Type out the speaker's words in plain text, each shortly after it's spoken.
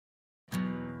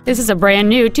This is a brand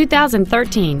new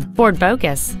 2013 Ford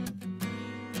Focus.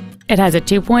 It has a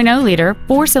 2.0-liter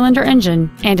four-cylinder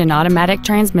engine and an automatic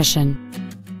transmission.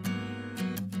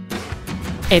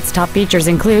 Its top features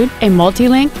include a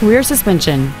multi-link rear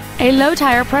suspension, a low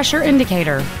tire pressure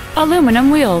indicator,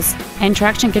 aluminum wheels, and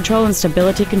traction control and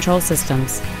stability control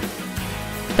systems.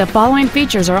 The following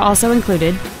features are also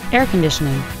included: air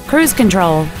conditioning, cruise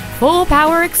control, full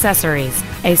power accessories,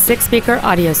 a 6-speaker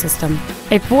audio system,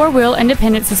 a 4-wheel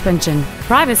independent suspension,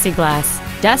 privacy glass,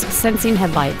 dusk sensing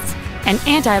headlights, an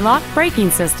anti-lock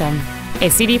braking system, a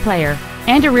CD player,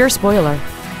 and a rear spoiler.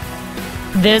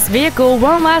 This vehicle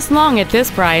won't last long at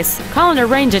this price. Call and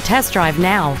arrange a test drive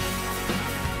now.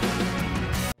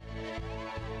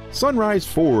 Sunrise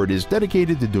Ford is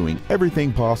dedicated to doing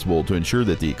everything possible to ensure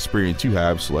that the experience you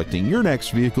have selecting your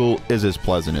next vehicle is as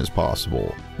pleasant as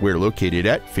possible. We're located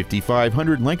at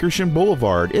 5500 Lankershim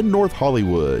Boulevard in North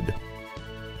Hollywood.